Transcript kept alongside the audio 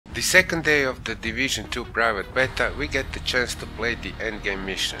The second day of the Division 2 private beta, we get the chance to play the endgame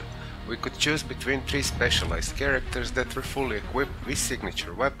mission. We could choose between 3 specialized characters that were fully equipped with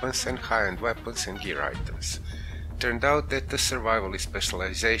signature weapons and high-end weapons and gear items. Turned out that the survivalist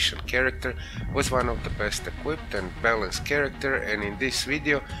specialization character was one of the best equipped and balanced character, and in this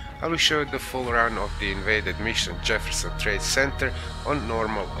video I will show you the full run of the invaded mission Jefferson Trade Center on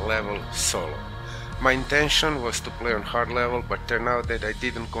normal level solo. My intention was to play on hard level, but turned out that I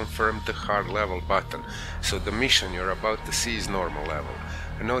didn't confirm the hard level button, so the mission you're about to see is normal level.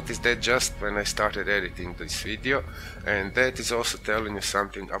 I noticed that just when I started editing this video, and that is also telling you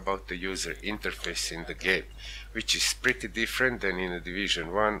something about the user interface in the game, which is pretty different than in the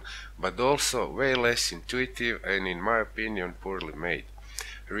Division 1, but also way less intuitive and in my opinion poorly made.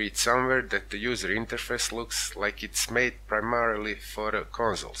 I read somewhere that the user interface looks like it's made primarily for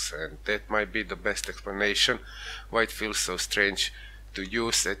consoles, and that might be the best explanation why it feels so strange to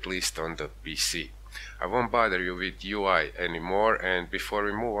use, at least on the PC. I won't bother you with UI anymore, and before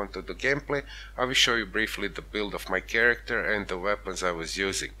we move on to the gameplay, I will show you briefly the build of my character and the weapons I was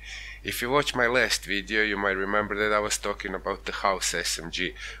using. If you watched my last video, you might remember that I was talking about the house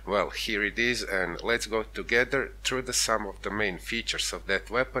SMG. Well, here it is, and let's go together through the sum of the main features of that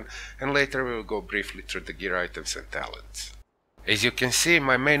weapon, and later we will go briefly through the gear items and talents. As you can see,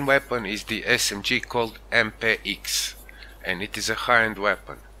 my main weapon is the SMG called MPX, and it is a high-end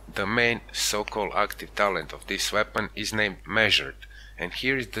weapon. The main so-called active talent of this weapon is named Measured, and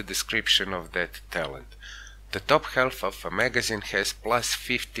here is the description of that talent. The top health of a magazine has plus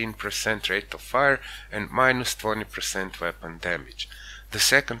 15% rate of fire and minus 20% weapon damage. The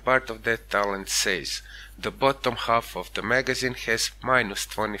second part of that talent says, the bottom half of the magazine has minus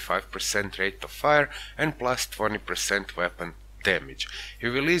 25% rate of fire and plus 20% weapon damage.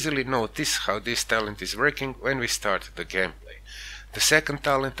 You will easily notice how this talent is working when we start the gameplay. The second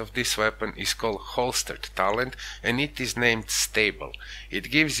talent of this weapon is called Holstered Talent, and it is named Stable.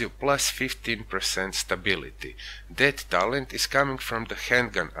 It gives you plus 15% stability. That talent is coming from the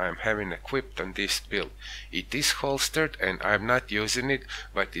handgun I am having equipped on this build. It is holstered and I am not using it,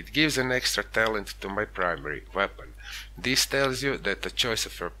 but it gives an extra talent to my primary weapon. This tells you that the choice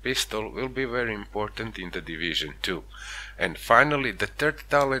of your pistol will be very important in the Division 2. And finally, the third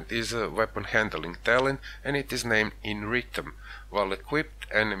talent is a weapon handling talent, and it is named In Rhythm. While equipped,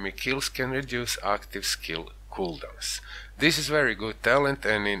 enemy kills can reduce active skill cooldowns. This is very good talent,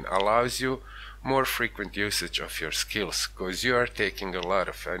 and it allows you more frequent usage of your skills, cause you are taking a lot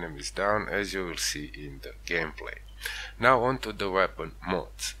of enemies down, as you will see in the gameplay. Now on to the weapon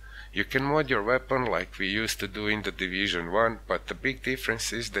mods. You can mod your weapon like we used to do in the Division 1, but the big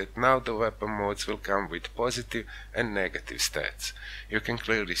difference is that now the weapon mods will come with positive and negative stats. You can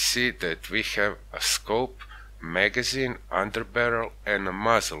clearly see that we have a scope, magazine, underbarrel and a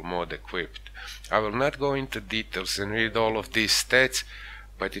muzzle mod equipped. I will not go into details and read all of these stats,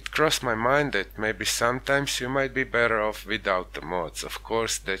 but it crossed my mind that maybe sometimes you might be better off without the mods. Of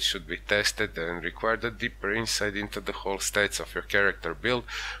course, that should be tested and require a deeper insight into the whole stats of your character build,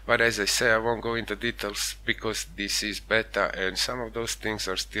 but as I say, I won't go into details because this is beta and some of those things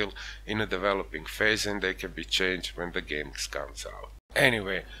are still in a developing phase and they can be changed when the game comes out.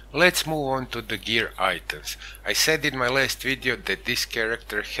 Anyway, let's move on to the gear items. I said in my last video that this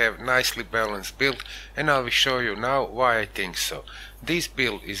character have nicely balanced build, and I will show you now why I think so. This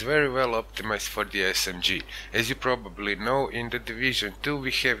build is very well optimized for the SMG. As you probably know, in the Division 2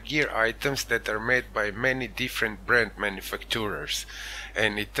 we have gear items that are made by many different brand manufacturers.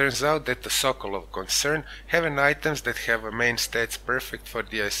 And it turns out that the Sokol of Concern have items that have a main stats perfect for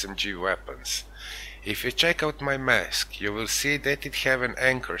the SMG weapons. If you check out my mask, you will see that it have an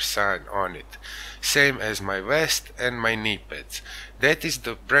anchor sign on it, same as my vest and my knee pads. That is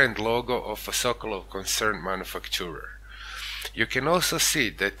the brand logo of a Sokol of Concern manufacturer. You can also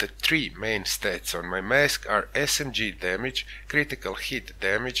see that the 3 main stats on my mask are SMG damage, critical hit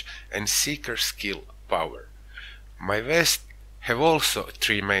damage and seeker skill power. My vest have also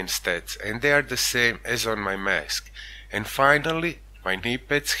 3 main stats and they are the same as on my mask. And finally, my knee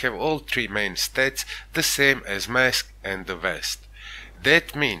pads have all 3 main stats, the same as mask and the vest.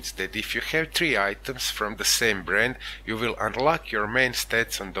 That means that if you have 3 items from the same brand, you will unlock your main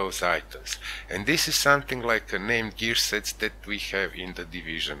stats on those items. And this is something like a named gear sets that we have in the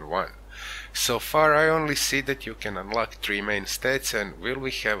Division 1. So far I only see that you can unlock 3 main stats, and will we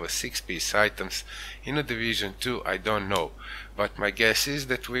have a 6-piece items in a Division 2, I don't know. But my guess is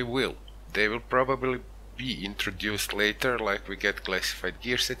that we will. They will probably be introduced later, like we get classified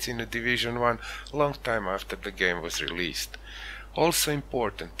gear sets in the Division 1 long time after the game was released. Also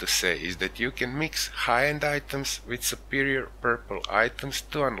important to say is that you can mix high-end items with superior purple items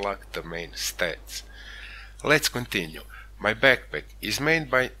to unlock the main stats. Let's continue. My backpack is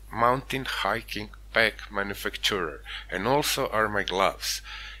made by mountain hiking pack manufacturer, and also are my gloves.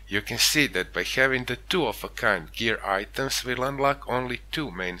 You can see that by having the two of a kind gear items we'll unlock only two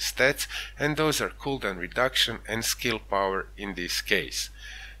main stats, and those are cooldown reduction and skill power in this case.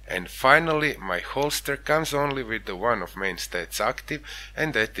 And finally, my holster comes only with the one of main stats active,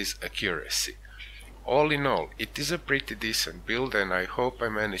 and that is accuracy. All in all, it is a pretty decent build, and I hope I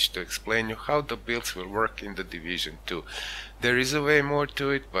managed to explain you how the builds will work in the Division 2. There is a way more to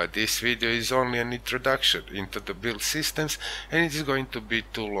it, but this video is only an introduction into the build systems, and it is going to be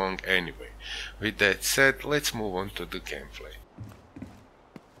too long anyway. With that said, let's move on to the gameplay.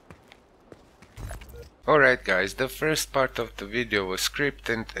 Alright guys, the first part of the video was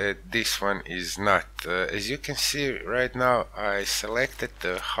scripted and this one is not. As you can see right now, I selected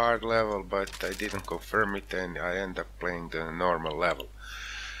the hard level but I didn't confirm it and I end up playing the normal level.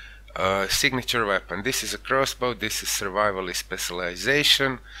 Signature weapon. This is a crossbow, this is survivalist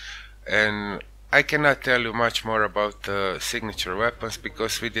specialization, and I cannot tell you much more about the signature weapons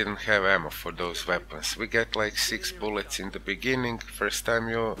because we didn't have ammo for those weapons. We get like 6 bullets in the beginning, first time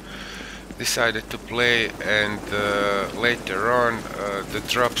you decided to play, and later on the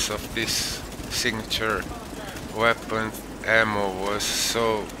drops of this signature weapon ammo was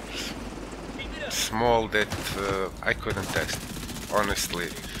so small that I couldn't test it. Honestly,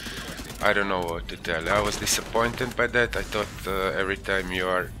 I don't know what to tell you. I was disappointed by that. I thought every time you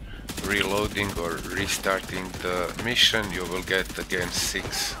are reloading or restarting the mission you will get again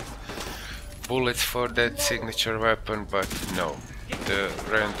 6 bullets for that signature weapon, but no, the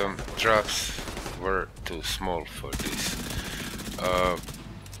random drops were too small for this.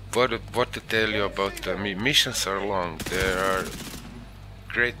 What to tell you about the missions are long. There are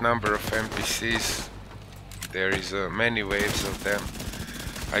great number of NPCs. There is many waves of them.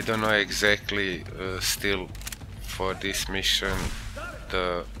 I don't know exactly still for this mission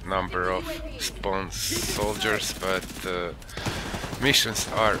the number of spawn soldiers, but missions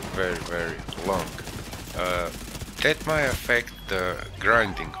are very long. That might affect the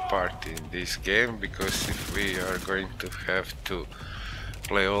grinding part in this game, because if we are going to have to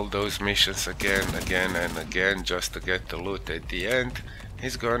play all those missions again and again just to get the loot at the end,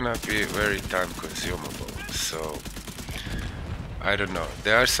 it's gonna be very time consumable. So I don't know,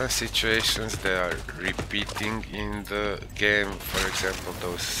 there are some situations that are repeating in the game, for example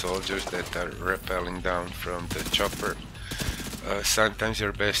those soldiers that are rappelling down from the chopper. Sometimes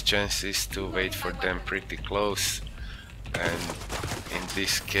your best chance is to wait for them pretty close, and in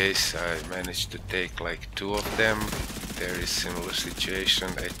this case I managed to take like 2 of them. There is similar situation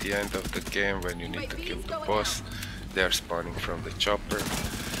at the end of the game when you need to kill the boss. They are spawning from the chopper,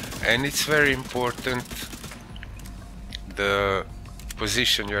 and it's very important the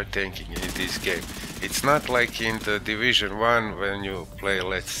position you are taking in this game. It's not like in the Division 1 when you play,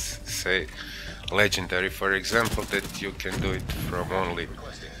 let's say, Legendary for example, that you can do it from only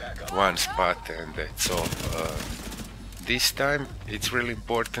one spot and that's all. This time it's really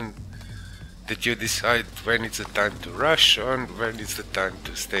important that you decide when it's the time to rush and when it's the time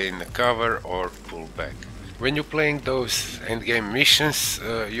to stay in the cover or pull back. When you're playing those endgame missions,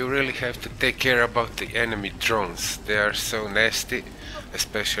 you really have to take care about the enemy drones. They are so nasty,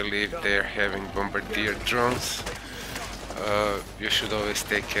 especially if they're having bombardier drones. You should always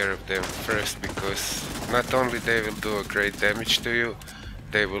take care of them first, because not only they will do a great damage to you,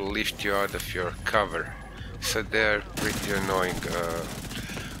 they will lift you out of your cover. So they are pretty annoying.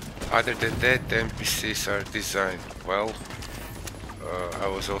 Other than that, the NPCs are designed well. I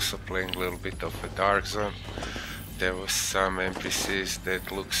was also playing a little bit of a dark zone. There was some NPCs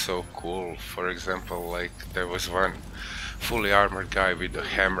that look so cool. For example, like there was one fully armored guy with a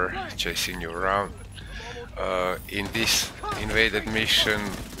hammer chasing you around. In this invaded mission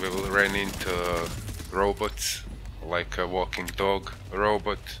we will run into robots, like a walking dog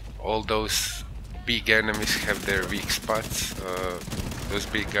robot. All those big enemies have their weak spots. Those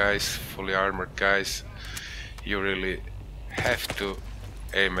big guys, fully armored guys, you really have to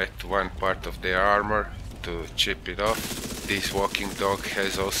aim at one part of their armor to chip it off. This walking dog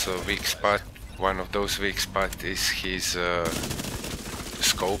has also a weak spot. One of those weak spots is his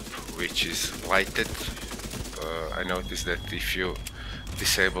scope, which is lighted. I noticed that if you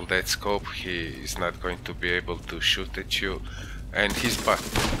disable that scope, he is not going to be able to shoot at you. And his butt,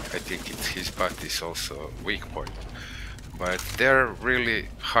 I think his butt is also a weak point. But they're really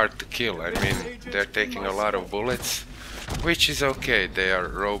hard to kill. I mean, they're taking a lot of bullets, which is okay. They are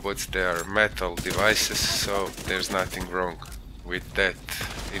robots, they are metal devices, so there's nothing wrong with that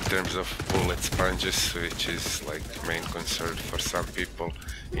in terms of bullet sponges, which is like main concern for some people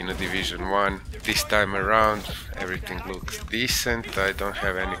in a Division 1. This time around everything looks decent. I don't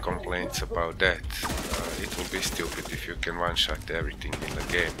have any complaints about that. It will be stupid if you can one-shot everything in the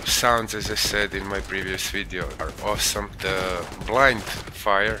game. Sounds, as I said in my previous video, are awesome. The blind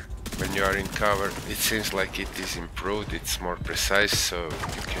fire when you are in cover, it seems like it is improved, it's more precise, so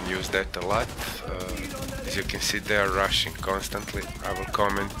you can use that a lot. As you can see, they are rushing constantly. I will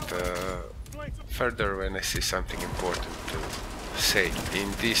comment further when I see something important to say.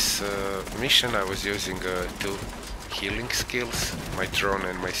 In this mission I was using two healing skills. My drone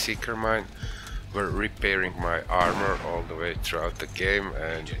and my seeker mine were repairing my armor all the way throughout the game,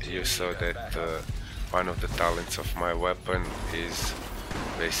 and you saw that one of the talents of my weapon is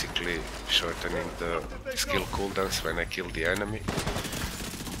basically shortening the skill cooldowns when I kill the enemy.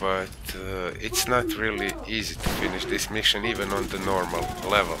 But it's not really easy to finish this mission even on the normal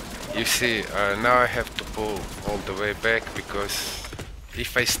level. You see, now I have to pull all the way back, because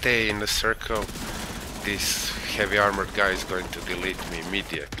if I stay in the circle, this heavy armored guy is going to delete me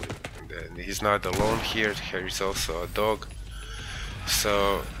immediately. And he's not alone here, here is also a dog.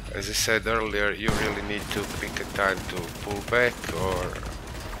 So, as I said earlier, you really need to pick a time to pull back or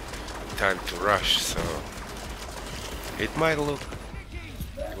time to rush. So it might look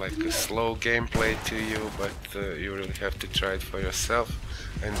like a slow gameplay to you, but you really have to try it for yourself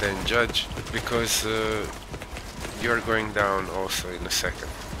and then judge, because you're going down also in a second.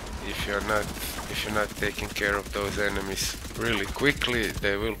 If you're not taking care of those enemies really quickly,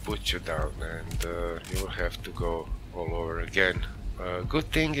 they will put you down, and you will have to go all over again.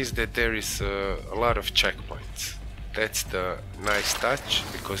 Good thing is that there is a lot of checkpoints. That's the nice touch,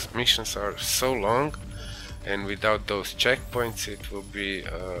 because missions are so long, and without those checkpoints it will be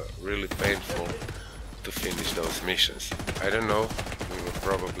really painful to finish those missions. I don't know, we will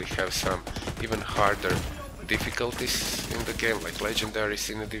probably have some even harder difficulties in the game, like legendaries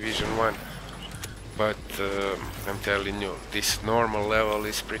in the Division 1, but I'm telling you, this normal level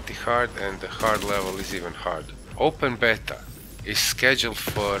is pretty hard, and the hard level is even harder. Open beta is scheduled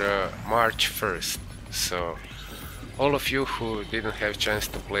for March 1st, so all of you who didn't have chance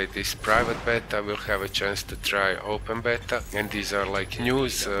to play this private beta will have a chance to try open beta, and these are like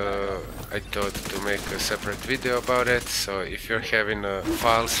news. I thought to make a separate video about it, so if you're having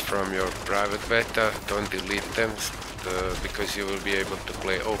files from your private beta, don't delete them, because you will be able to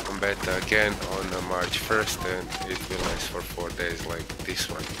play open beta again on March 1st, and it will last for 4 days like this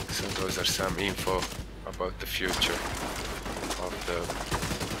one. So those are some info about the future of the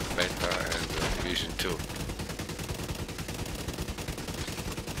beta and the Division 2.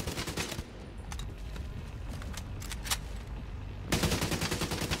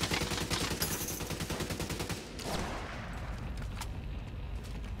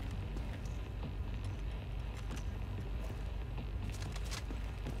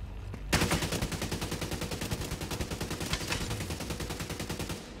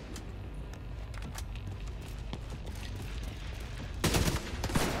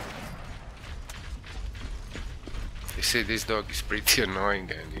 You see, this dog is pretty annoying,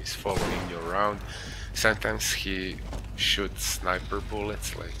 and he's following you around. Sometimes he shoots sniper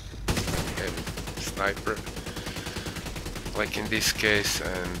bullets, like heavy sniper, like in this case,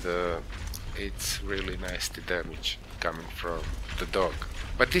 and it's really nasty damage coming from the dog.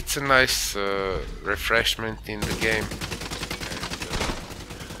 But it's a nice refreshment in the game,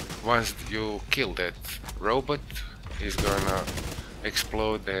 and once you kill that robot, he's gonna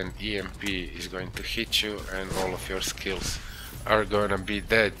explode, and EMP is going to hit you, and all of your skills are gonna be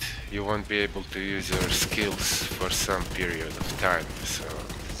dead. You won't be able to use your skills for some period of time, so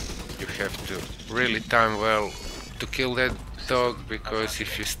you have to really time well to kill that dog, because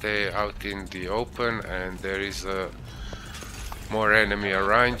if you stay out in the open and there is more enemy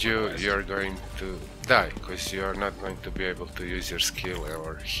around you, you're going to die, because you are not going to be able to use your skill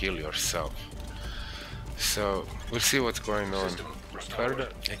or heal yourself. So we'll see what's going on further.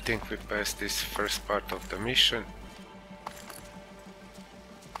 I think we passed this first part of the mission.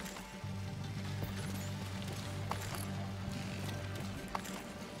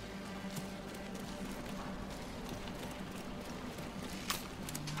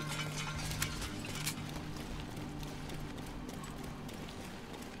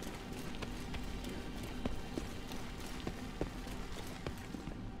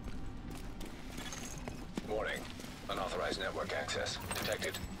 Warning. Unauthorized network access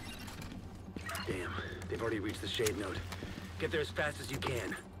detected. Damn, they've already reached the shade node. Get there as fast as you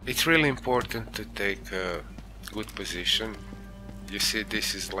can. It's really important to take a good position. You see,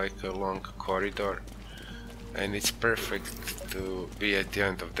 this is like a long corridor, and it's perfect to be at the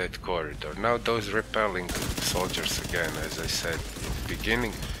end of that corridor. Now those repelling soldiers again, as I said in the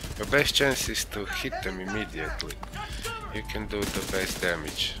beginning, your best chance is to hit them immediately. You can do the best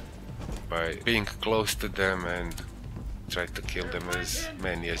damage by being close to them and try to kill them as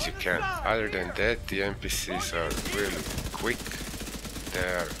many as you can. Other than that, the NPCs are really quick. They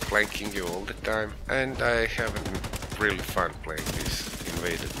are flanking you all the time, and I haven't really fun playing this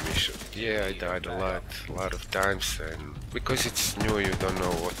invaded mission. Yeah, I died a lot of times, and because it's new, you don't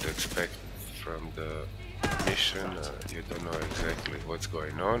know what to expect from the mission. You don't know exactly what's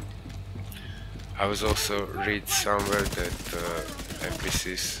going on. I was also read somewhere that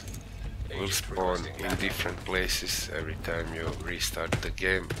NPCs will spawn in different places every time you restart the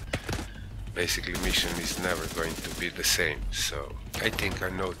game. Basically, mission is never going to be the same, so I think I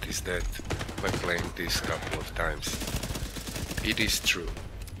noticed that by playing this couple of times. It is true.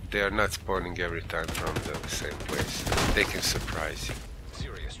 They are not spawning every time from the same place. They can surprise you.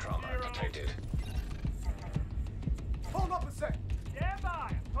 Serious trauma detected. Hold up a sec. Stand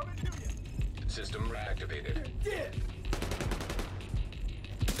by. I'm coming to you. System reactivated.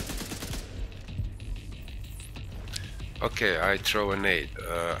 Okay, I throw a nade.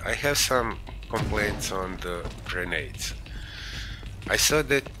 I have some complaints on the grenades. I saw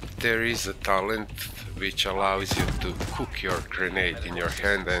that there is a talent which allows you to cook your grenade in your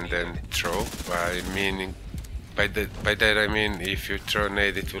hand and then throw. By that I mean if you throw a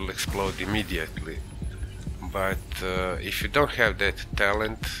nade it will explode immediately. But if you don't have that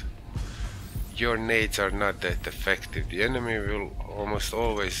talent, your nades are not that effective. The enemy will almost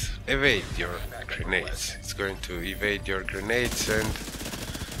always evade your grenades. It's going to evade your grenades and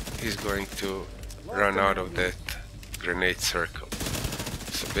he's going to run out of that grenade circle.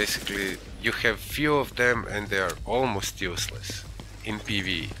 So basically you have few of them and they are almost useless in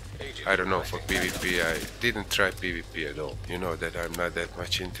PvE. I don't know for PvP, I didn't try PvP at all. You know that I'm not that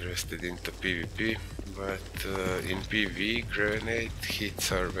much interested into PvP, but in PvE grenade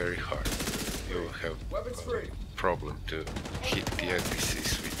hits are very hard. You will have a problem to hit the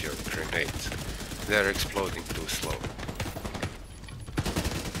NPCs with your grenades. They are exploding too slow.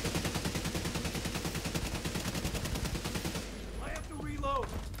 I have to reload.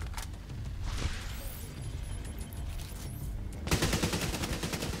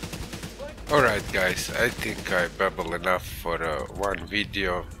 Alright guys, I think I babbled enough for one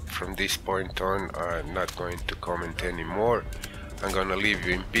video. From this point on I'm not going to comment anymore. I'm gonna leave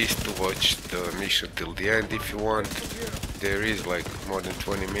you in peace to watch the mission till the end if you want. There is like more than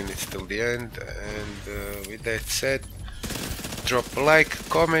 20 minutes till the end, and with that said, drop a like,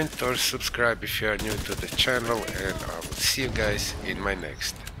 comment or subscribe if you are new to the channel, and I will see you guys in my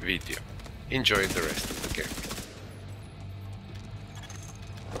next video. Enjoy the rest of the game.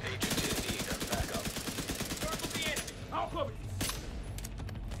 Agent in need of backup. Circle the enemy. I'll cover you.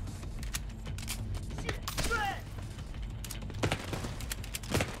 Shit. Drag.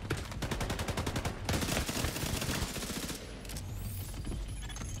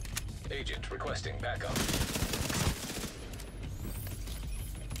 Agent requesting backup.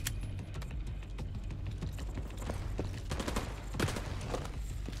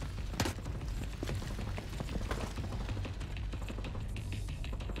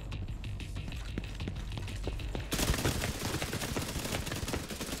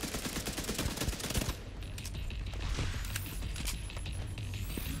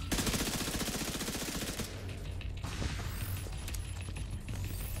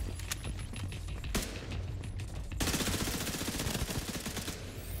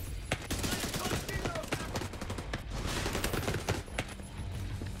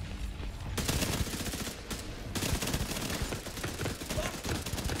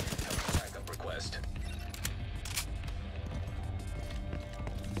 Backup request.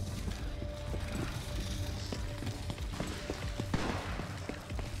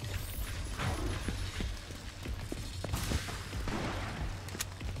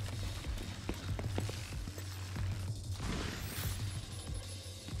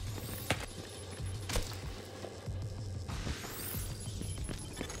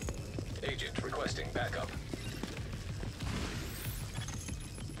 Agent requesting backup.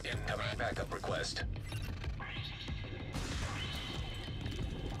 Incoming backup request.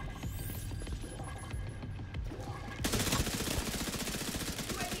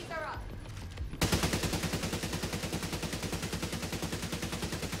 UAVs are up.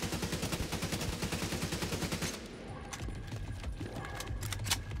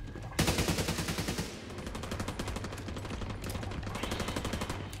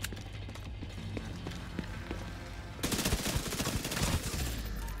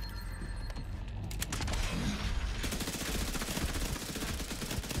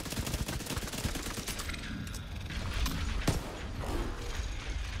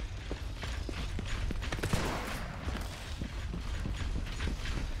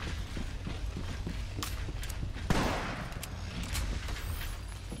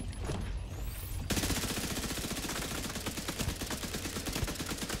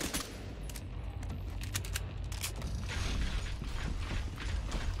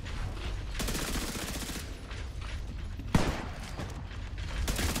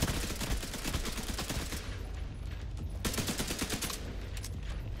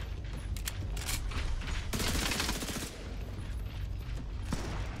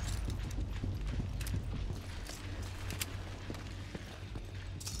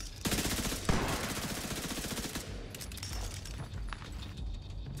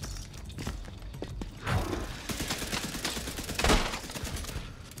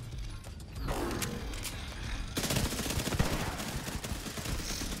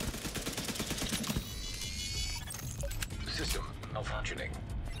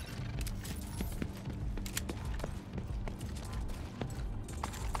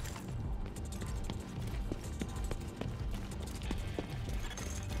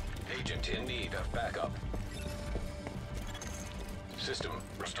 Agent in need of backup. System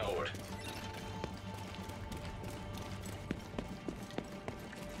restored.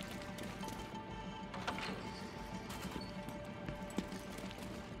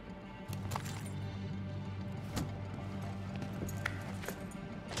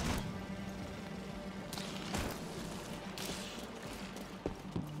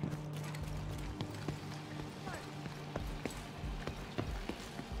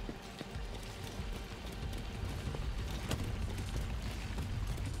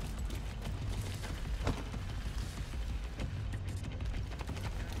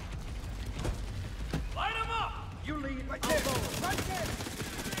 Light him up! You lead. Right there. Right there.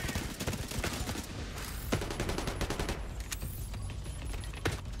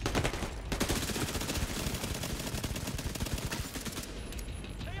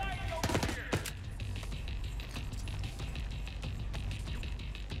 Stay eyes over here.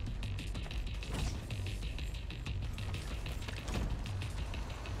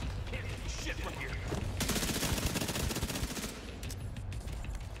 Can't see shit from here.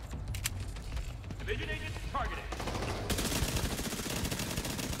 Division agent targeted.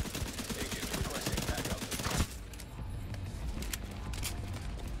 Agent requesting backup.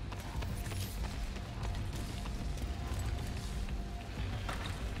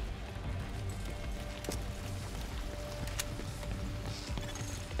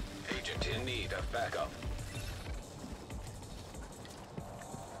 Agent in need of backup.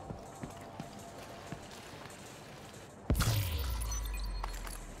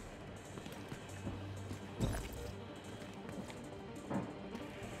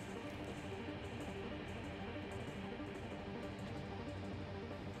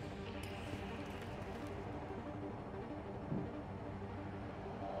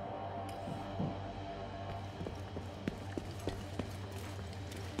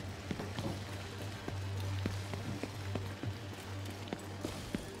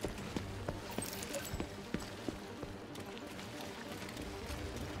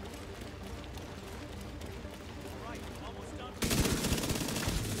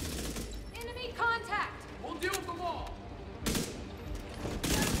 Enemy contact! We'll deal with them all.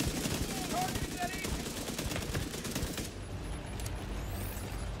 Targeting that east.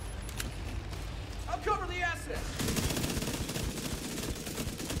 I'll cover the assets.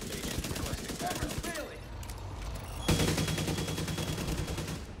 Agent requesting backup. Cover's failing.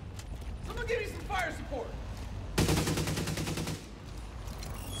 Someone give me some fire support.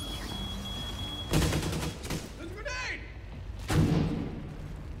 There's a grenade.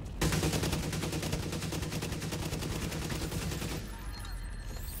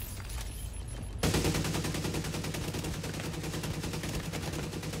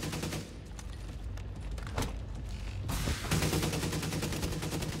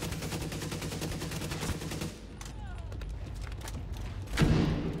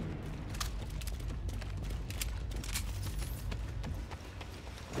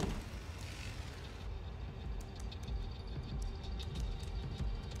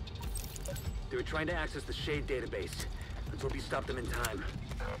 They were trying to access the Shade database. Let's hope you stopped them in time.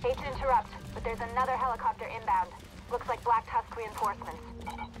 Hate to interrupt, but there's another helicopter inbound. Looks like Black Tusk reinforcements.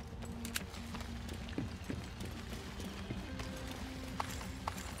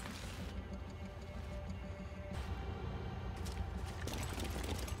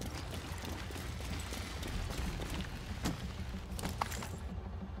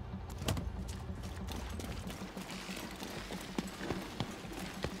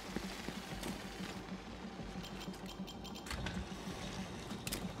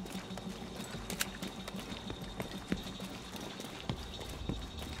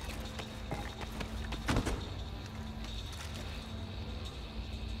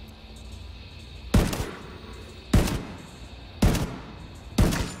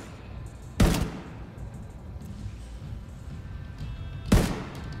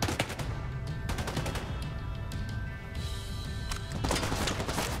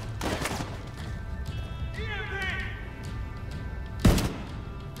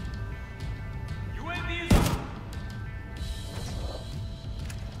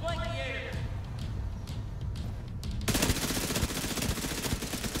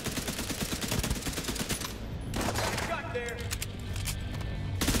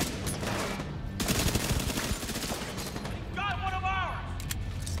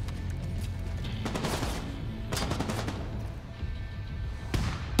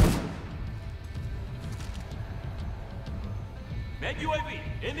 Med UAV,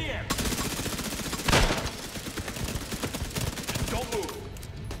 in the air. Don't move.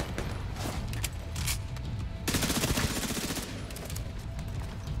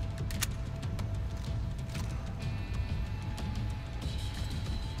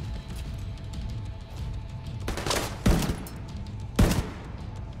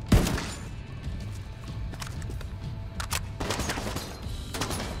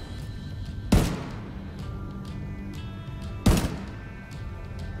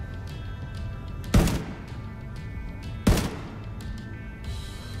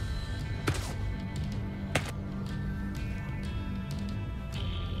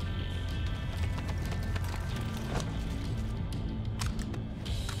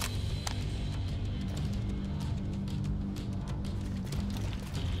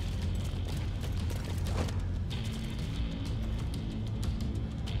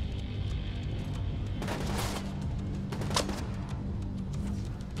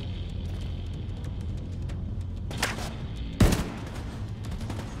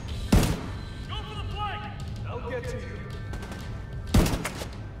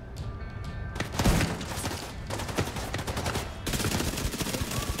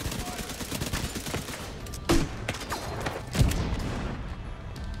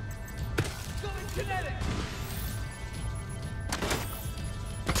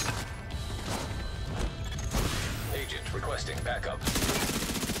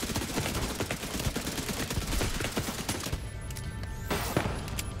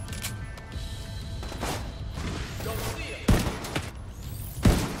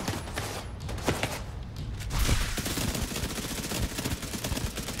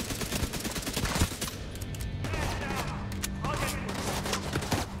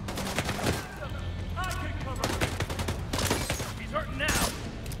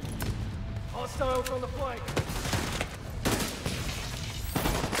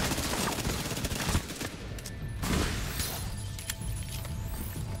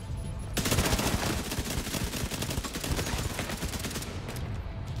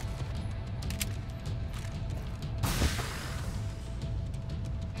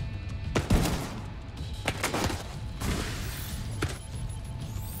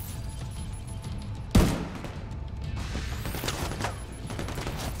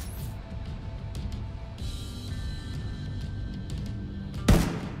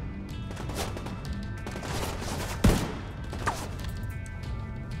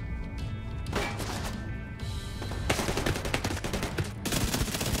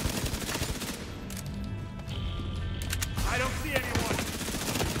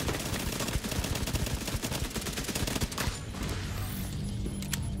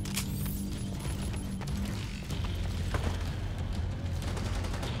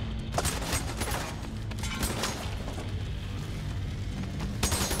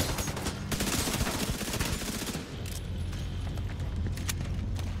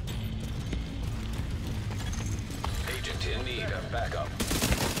 have backup.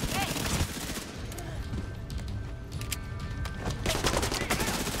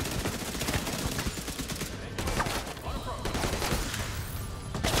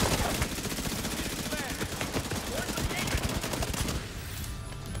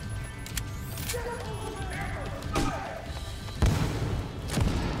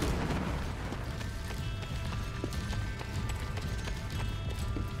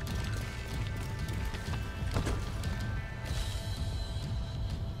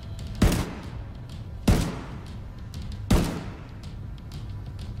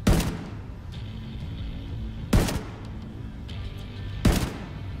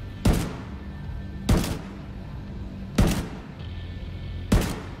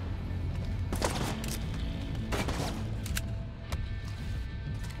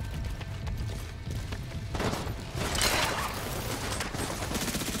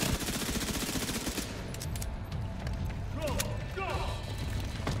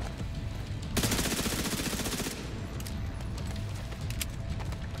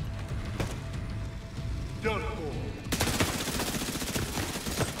 Done for.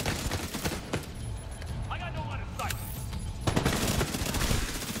 I got no line of sight.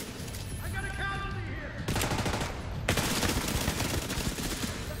 I got a casualty here.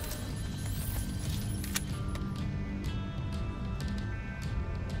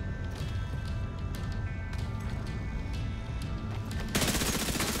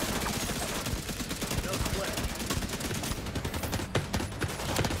 No sweat.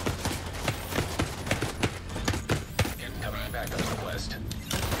 Incoming backup request.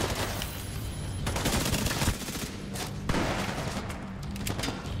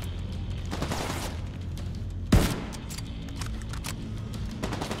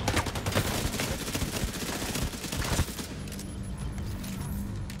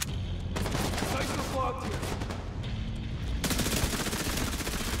 Nice to block here.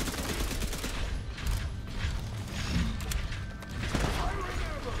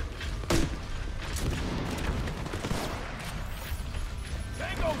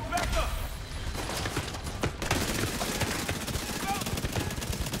 Tango, back up!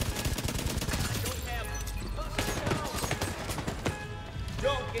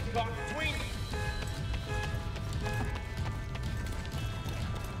 Don't get caught between you!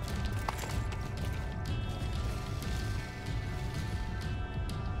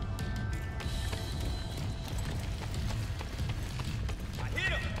 I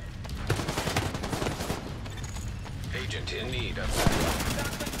hit him! Agent in need of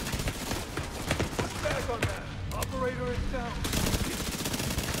backup. Back on that. Operator is down.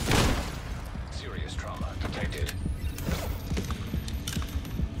 Serious trauma detected.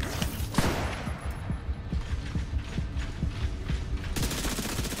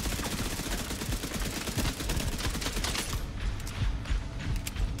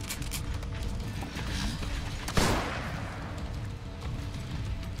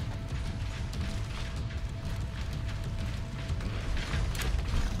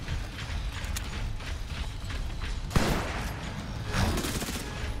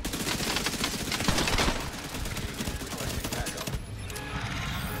 Requesting backup.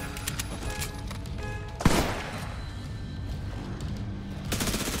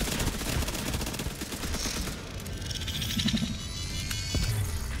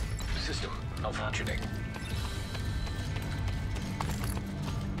 System malfunctioning.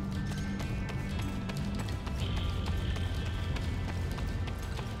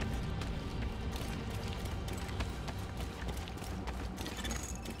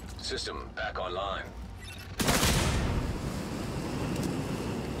 System back online.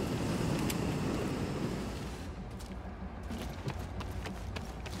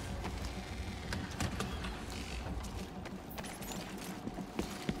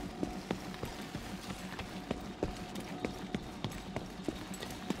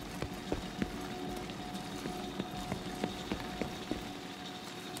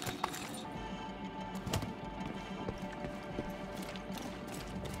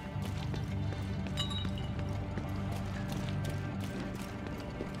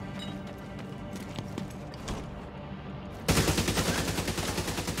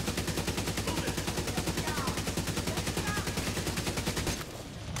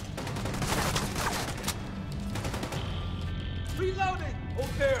 Reloading! Hold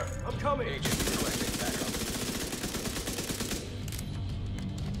there. I'm coming. Agent requesting backup.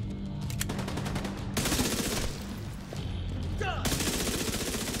 Done!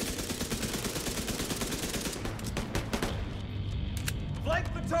 Flank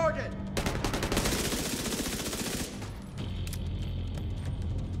the target!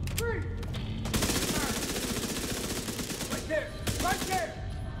 Three! Right there! Right there!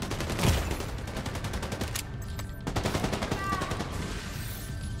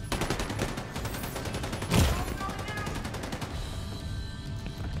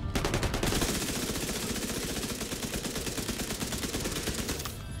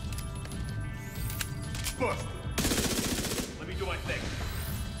 Bust. Let me do my thing.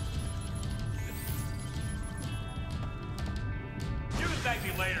 You can thank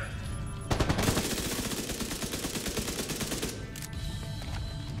me later.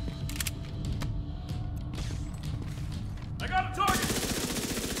 I got a target!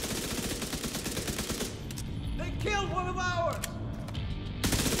 They killed one of ours!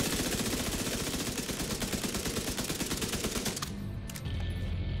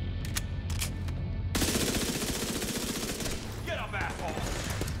 Get up, asshole!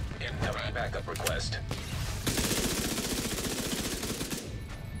 Incoming backup request.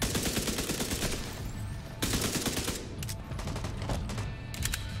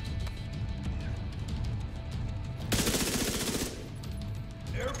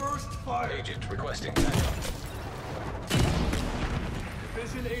 Airburst fire! Agent requesting backup.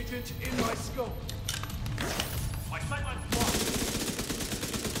 Division agent in my scope. My sightline's blocked.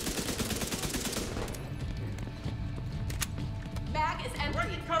 Mag is empty.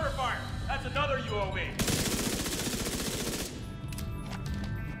 Breaking cover fire! That's another UOV!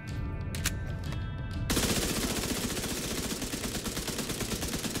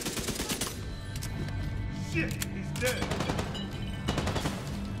 Shit, he's dead.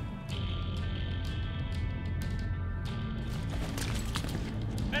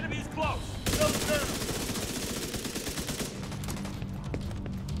 Enemy's close! No turn!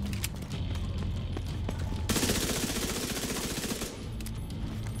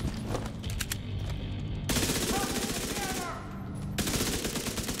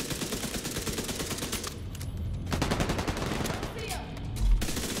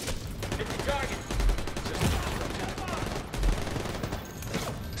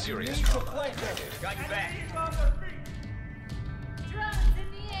 Serious trauma. Got you back! Enemies on their feet. Drones in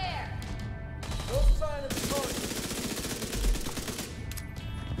the air. No sign of the target.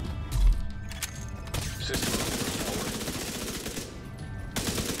 System forward.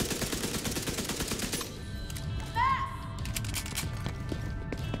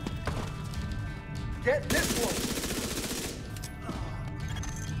 Get this one.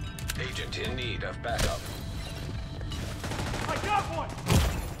 Agent in need of backup. I got one.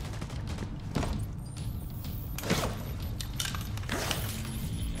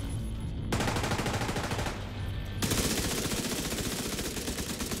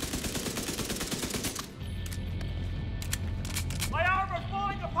 My armor's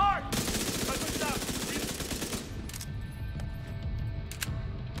falling apart. I switched out.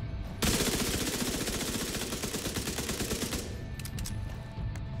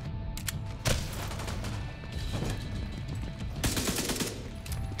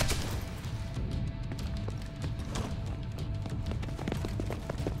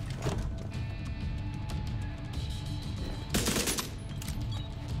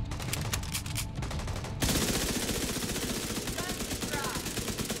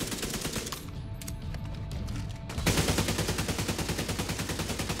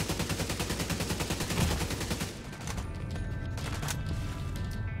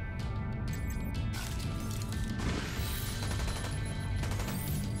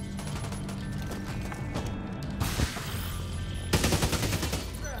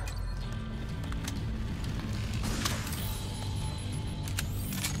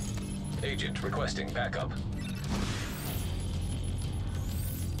 Agent requesting backup.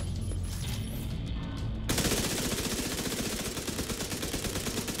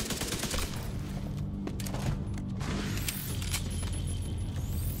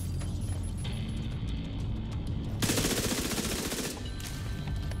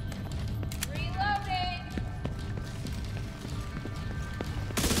 Reloading.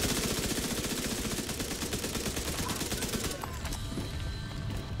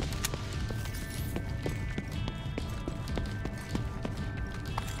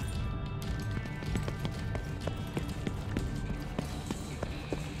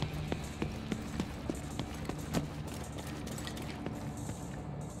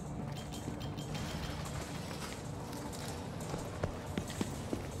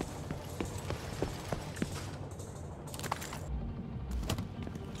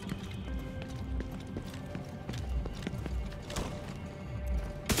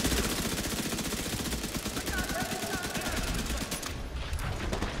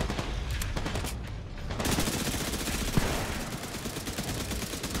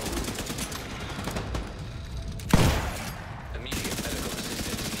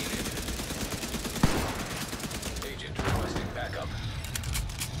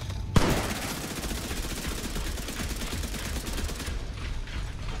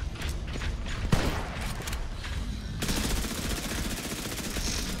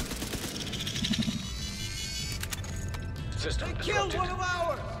 disrupted. one of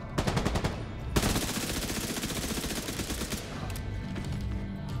ours!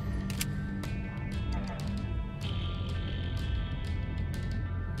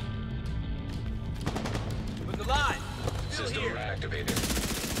 With the line! Still System here! activated.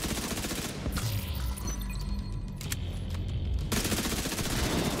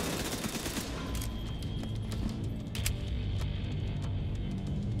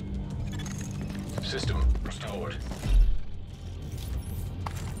 System restored.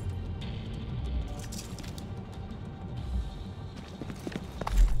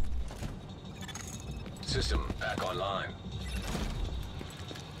 System back online.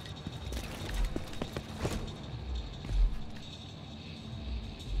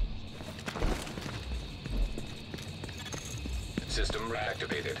 System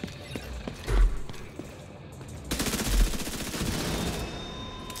reactivated.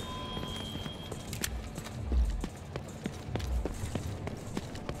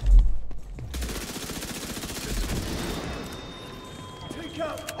 Take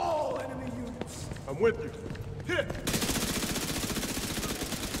out all enemy units! I'm with you. Hit!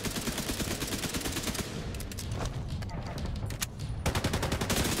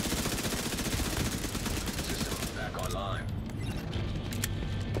 System back online.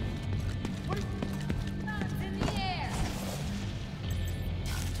 Guns in the air.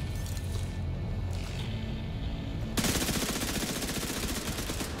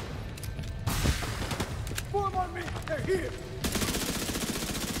 Form on me! They're here!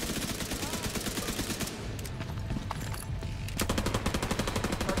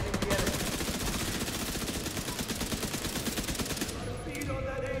 Targeting the enemy. Feed on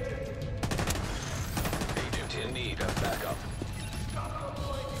that agent! Agent in need of backup.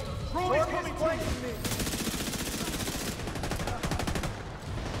 Rolling coming flanking me!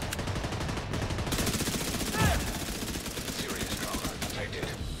 Serious trauma detected.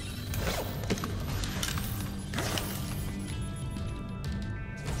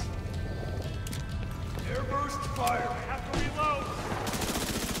 Airburst fire! I have to reload!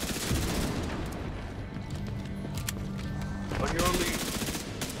 On your lead.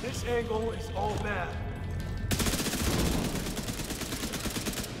 This angle is all bad.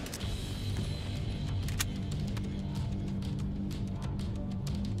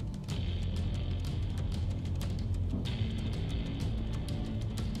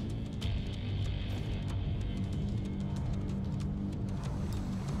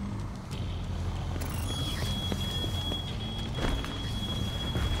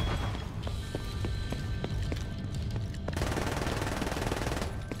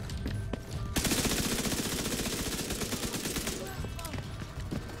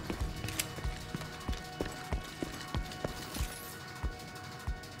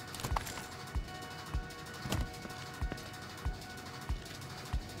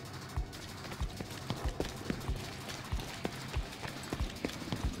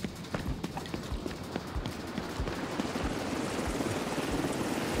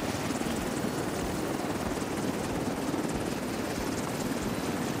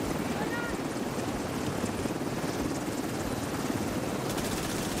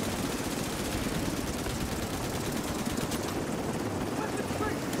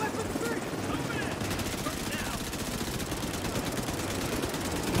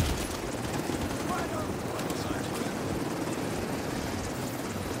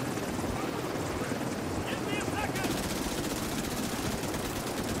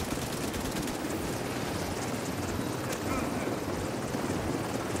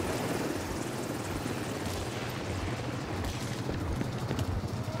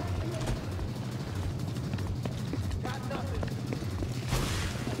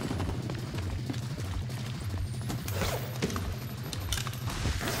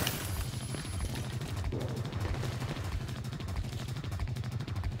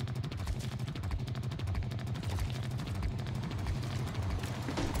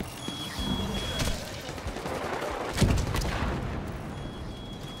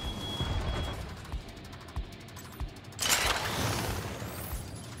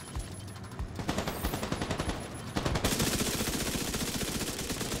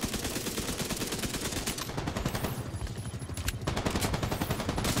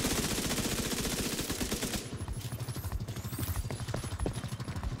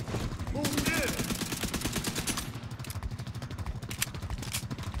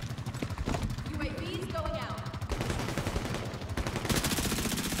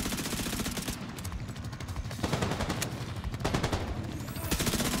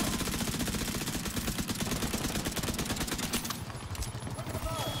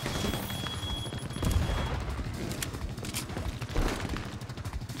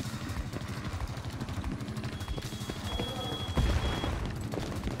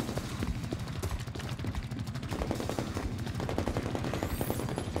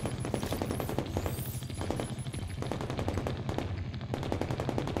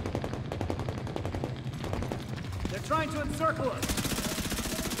 trying to encircle us.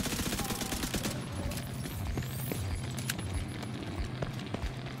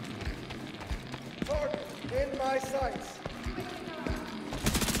 Target in my sights.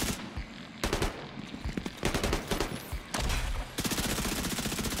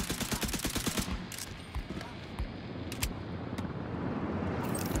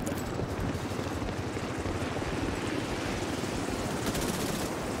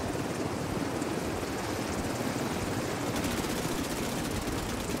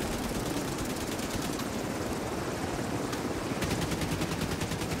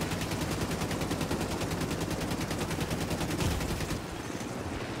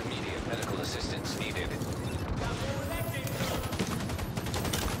 Immediate medical assistance needed.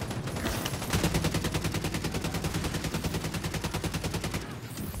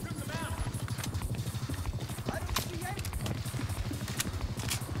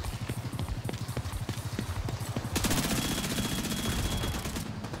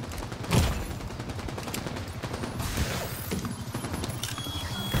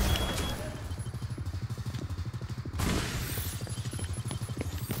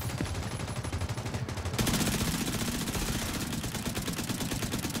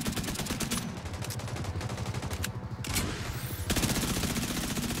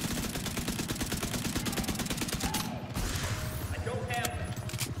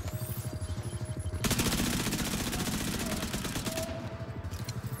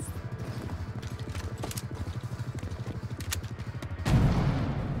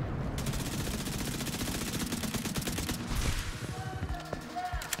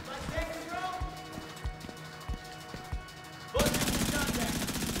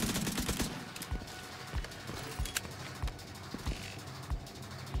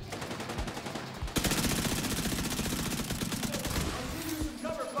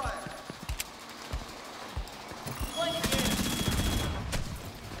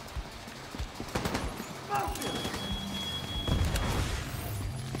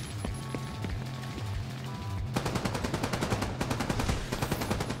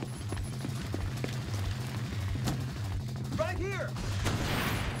 Right here!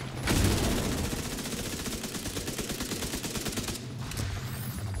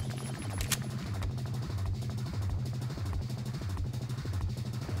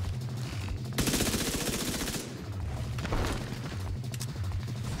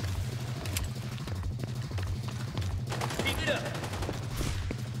 Keep it up!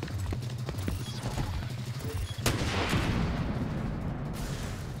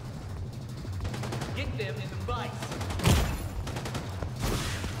 Get them in the vice!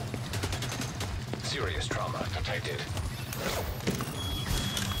 Serious trauma detected.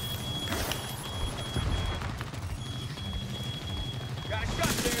 Got a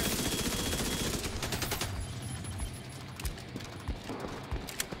shot there!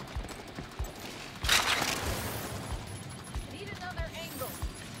 Need another angle.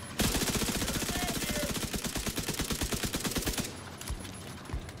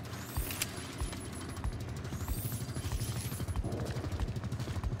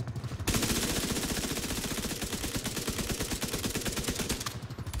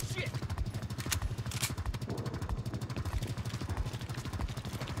 Shit!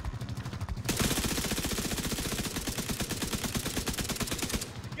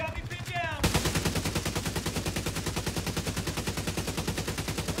 Got me pinned down!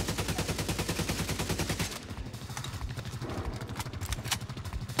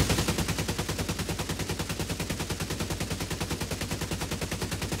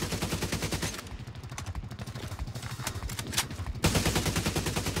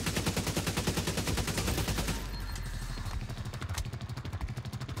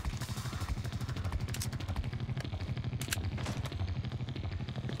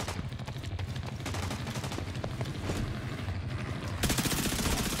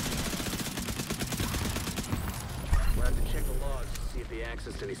 We'll have to check the logs to see if they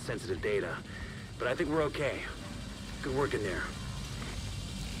accessed any sensitive data. But I think we're okay. Good work in there.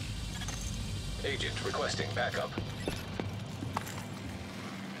 Agent requesting backup.